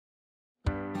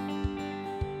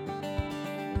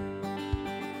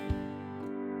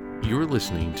You're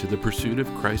listening to the Pursuit of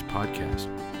Christ podcast,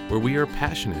 where we are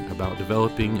passionate about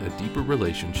developing a deeper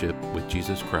relationship with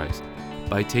Jesus Christ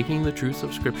by taking the truths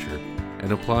of Scripture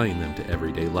and applying them to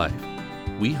everyday life.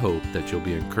 We hope that you'll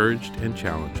be encouraged and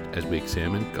challenged as we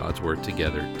examine God's Word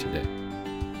together today.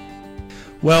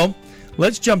 Well,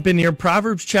 let's jump in here.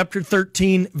 Proverbs chapter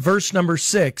 13, verse number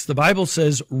 6. The Bible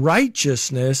says,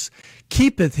 "Righteousness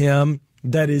keepeth him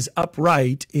that is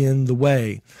upright in the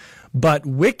way, but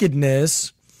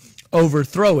wickedness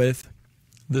overthroweth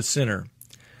the sinner."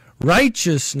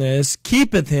 Righteousness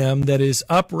keepeth him that is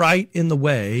upright in the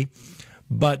way,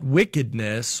 but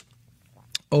wickedness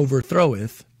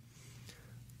overthroweth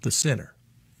the sinner.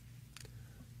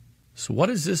 So what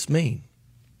does this mean?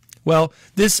 Well,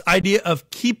 this idea of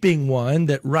keeping one,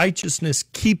 that righteousness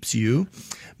keeps you,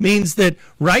 means that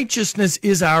righteousness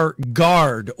is our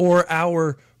guard or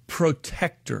our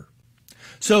protector.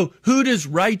 So who does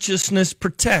righteousness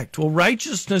protect? Well,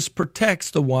 righteousness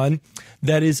protects the one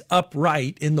that is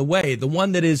upright in the way, the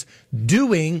one that is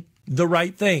doing the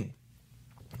right thing.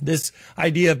 This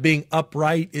idea of being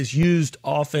upright is used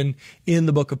often in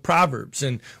the book of Proverbs,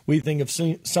 and we think of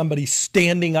somebody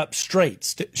standing up straight,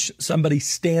 somebody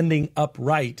standing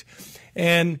upright.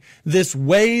 And this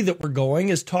way that we're going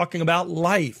is talking about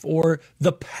life or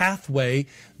the pathway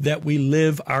that we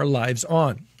live our lives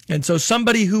on. And so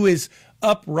somebody who is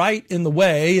upright in the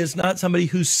way is not somebody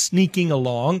who's sneaking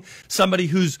along, somebody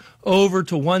who's over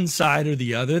to one side or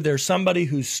the other. They're somebody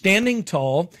who's standing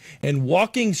tall and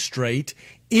walking straight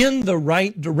in the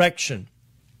right direction.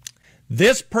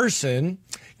 This person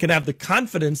can have the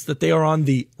confidence that they are on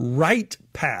the right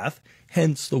path,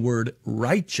 hence the word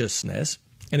righteousness.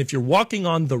 And if you're walking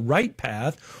on the right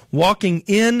path, walking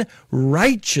in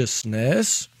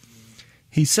righteousness,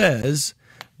 he says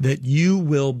that you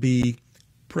will be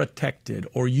protected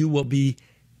or you will be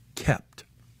kept.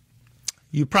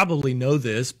 You probably know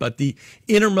this, but the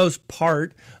innermost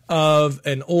part of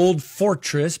an old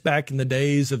fortress back in the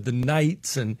days of the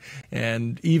knights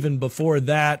and even before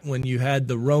that when you had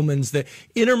the Romans, the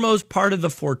innermost part of the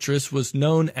fortress was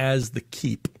known as the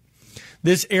keep.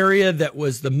 This area that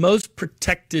was the most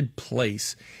protected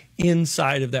place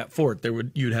inside of that fort.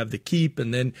 You'd have the keep,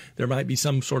 and then there might be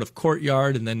some sort of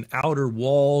courtyard and then outer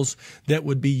walls that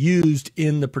would be used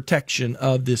in the protection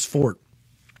of this fort.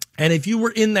 And if you were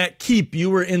in that keep,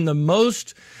 you were in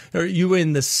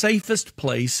the safest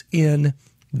place in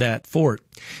that fort.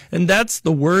 And that's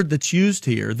the word that's used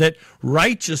here, that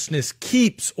righteousness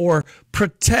keeps or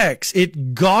protects.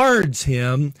 It guards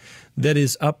him that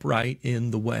is upright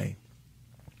in the way.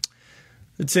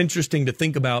 It's interesting to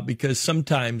think about because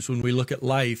sometimes when we look at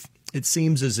life, it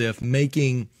seems as if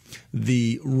making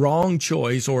the wrong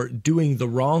choice or doing the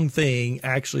wrong thing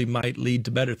actually might lead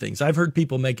to better things. I've heard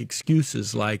people make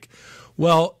excuses like,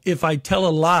 well, if I tell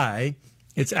a lie,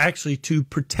 it's actually to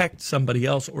protect somebody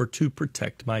else or to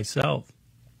protect myself.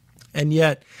 And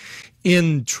yet,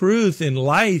 in truth, in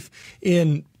life,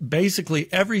 in basically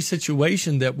every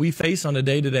situation that we face on a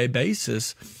day-to-day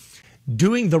basis,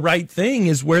 doing the right thing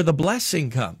is where the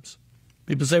blessing comes.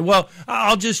 People say, well,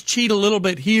 I'll just cheat a little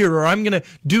bit here, or I'm going to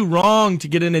do wrong to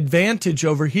get an advantage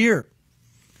over here.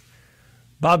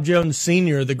 Bob Jones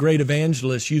Sr., the great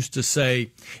evangelist, used to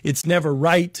say, it's never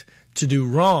right to do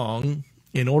wrong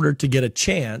in order to get a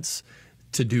chance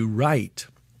to do right.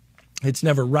 It's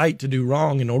never right to do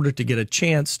wrong in order to get a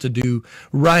chance to do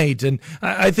right. And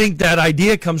I think that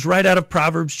idea comes right out of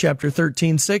Proverbs chapter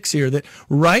 13:6 here, that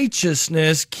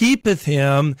righteousness keepeth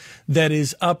him that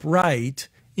is upright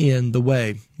in the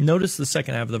way. Notice the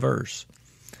second half of the verse.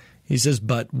 He says,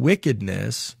 but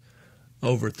wickedness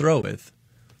overthroweth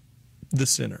the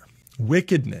sinner.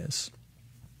 Wickedness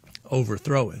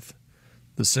overthroweth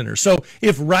the sinner. So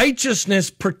if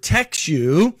righteousness protects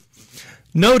you,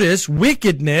 notice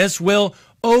wickedness will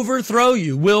overthrow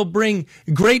you, will bring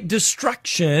great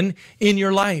destruction in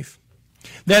your life.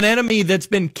 That enemy that's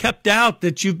been kept out,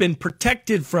 that you've been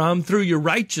protected from through your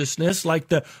righteousness, like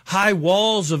the high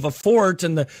walls of a fort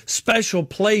and the special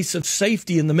place of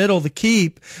safety in the middle of the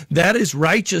keep, that is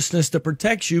righteousness that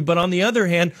protects you. But on the other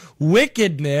hand,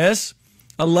 wickedness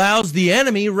allows the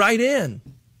enemy right in.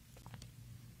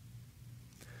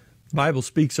 The Bible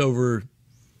speaks over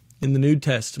in the New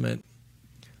Testament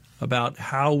about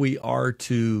how we are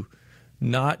to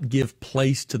not give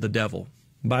place to the devil.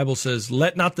 The Bible says,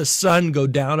 let not the sun go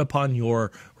down upon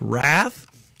your wrath,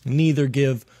 neither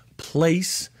give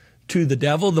place to the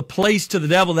devil. The place to the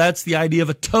devil, that's the idea of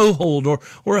a toehold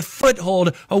or a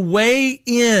foothold, a way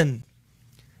in,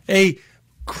 a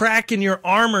crack in your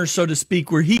armor, so to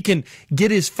speak, where he can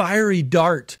get his fiery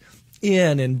dart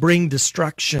in and bring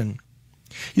destruction.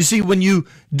 You see, when you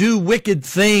do wicked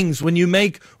things, when you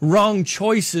make wrong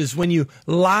choices, when you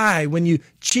lie, when you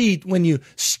cheat, when you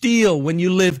steal, when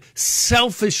you live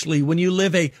selfishly, when you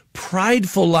live a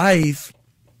prideful life,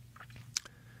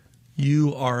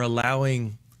 you are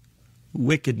allowing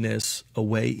wickedness a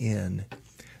way in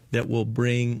that will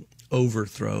bring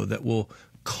overthrow, that will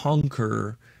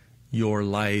conquer your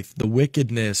life. The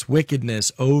wickedness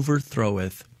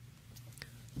overthroweth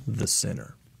the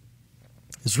sinner.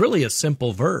 It's really a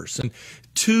simple verse, and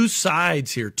two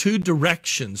sides here, two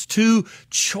directions, two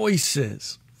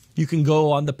choices. You can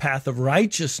go on the path of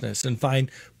righteousness and find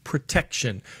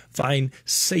protection, find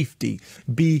safety,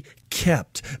 be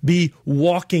kept, be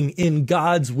walking in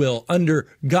God's will, under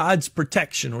God's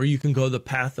protection, or you can go the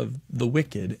path of the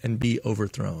wicked and be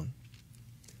overthrown.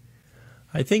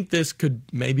 I think this could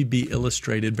maybe be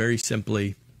illustrated very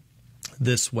simply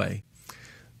this way,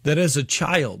 that as a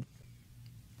child,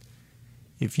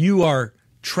 if you are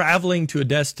traveling to a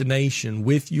destination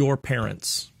with your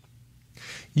parents,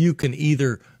 you can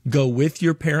either go with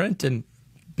your parent and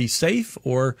be safe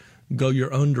or go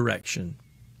your own direction,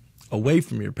 away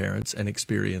from your parents and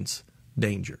experience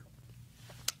danger.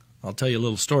 I'll tell you a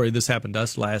little story. This happened to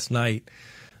us last night.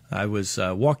 I was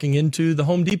walking into the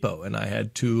Home Depot, and I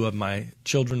had two of my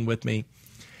children with me.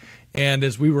 And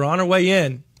as we were on our way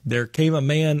in, there came a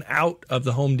man out of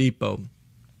the Home Depot.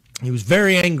 He was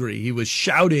very angry. He was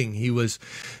shouting. He was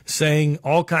saying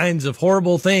all kinds of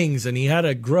horrible things. And he had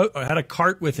a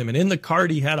cart with him. And in the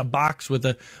cart, he had a box with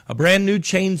a brand new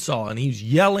chainsaw. And he's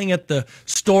yelling at the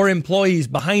store employees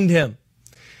behind him.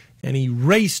 And he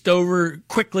raced over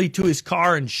quickly to his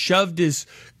car and shoved his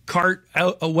cart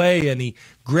away. And he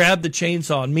grabbed the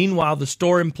chainsaw. And meanwhile, the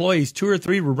store employees, 2 or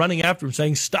 3, were running after him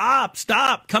saying, "Stop,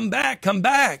 stop, come back, come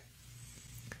back."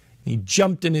 And he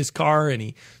jumped in his car and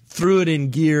he threw it in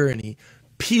gear, and he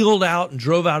peeled out and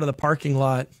drove out of the parking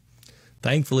lot.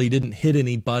 Thankfully, he didn't hit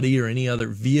anybody or any other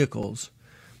vehicles,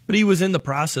 but he was in the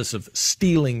process of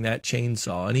stealing that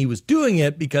chainsaw, and he was doing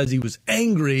it because he was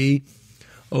angry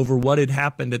over what had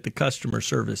happened at the customer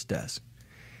service desk.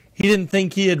 He didn't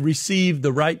think he had received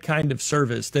the right kind of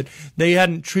service, that they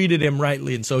hadn't treated him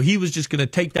rightly, and so he was just going to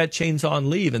take that chainsaw and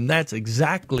leave, and that's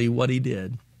exactly what he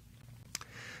did.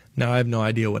 Now, I have no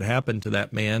idea what happened to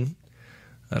that man.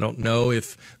 I don't know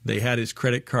if they had his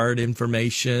credit card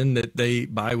information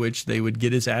by which they would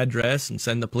get his address and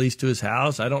send the police to his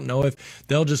house. I don't know if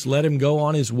they'll just let him go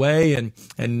on his way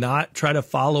and not try to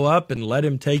follow up and let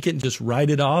him take it and just write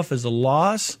it off as a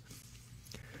loss.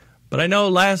 But I know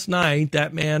last night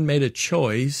that man made a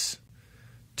choice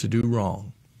to do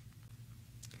wrong.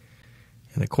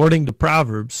 And according to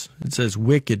Proverbs, it says,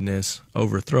 "Wickedness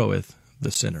overthroweth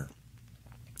the sinner."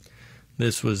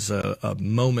 This was a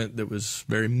moment that was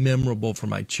very memorable for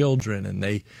my children, and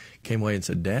they came away and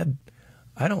said, "Dad,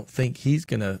 I don't think he's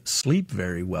going to sleep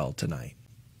very well tonight."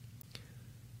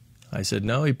 I said,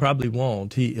 "No, he probably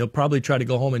won't. He'll probably try to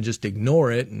go home and just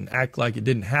ignore it and act like it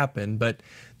didn't happen. But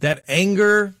that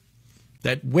anger,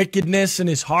 that wickedness in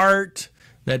his heart,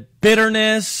 that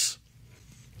bitterness,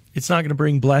 it's not going to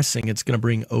bring blessing. It's going to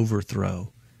bring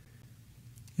overthrow.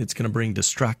 It's going to bring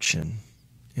destruction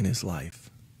in his life."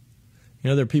 You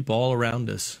know, there are people all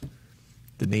around us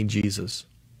that need Jesus.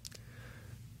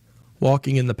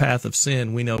 Walking in the path of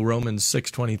sin, we know Romans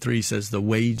 6:23 says the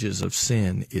wages of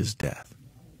sin is death.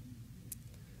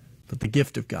 But the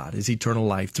gift of God is eternal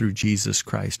life through Jesus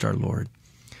Christ our Lord.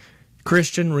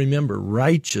 Christian, remember,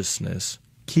 righteousness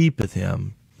keepeth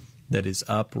him that is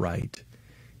upright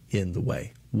in the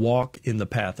way. Walk in the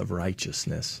path of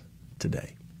righteousness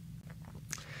today.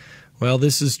 Well,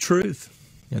 this is truth.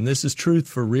 And this is truth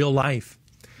for real life.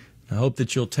 I hope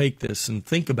that you'll take this and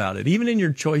think about it, even in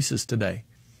your choices today.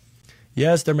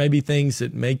 Yes, there may be things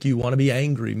that make you want to be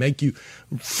angry, make you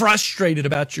frustrated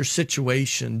about your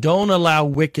situation. Don't allow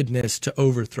wickedness to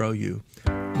overthrow you.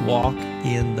 Walk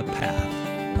in the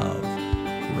path of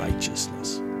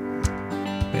righteousness.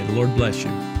 May the Lord bless you.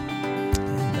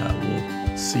 And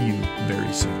we'll see you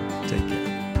very soon. Take care.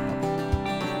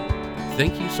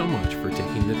 Thank you so much for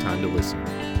taking the time to listen.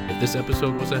 If this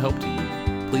episode was a help to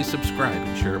you, please subscribe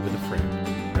and share it with a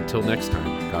friend. Until next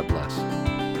time, God bless.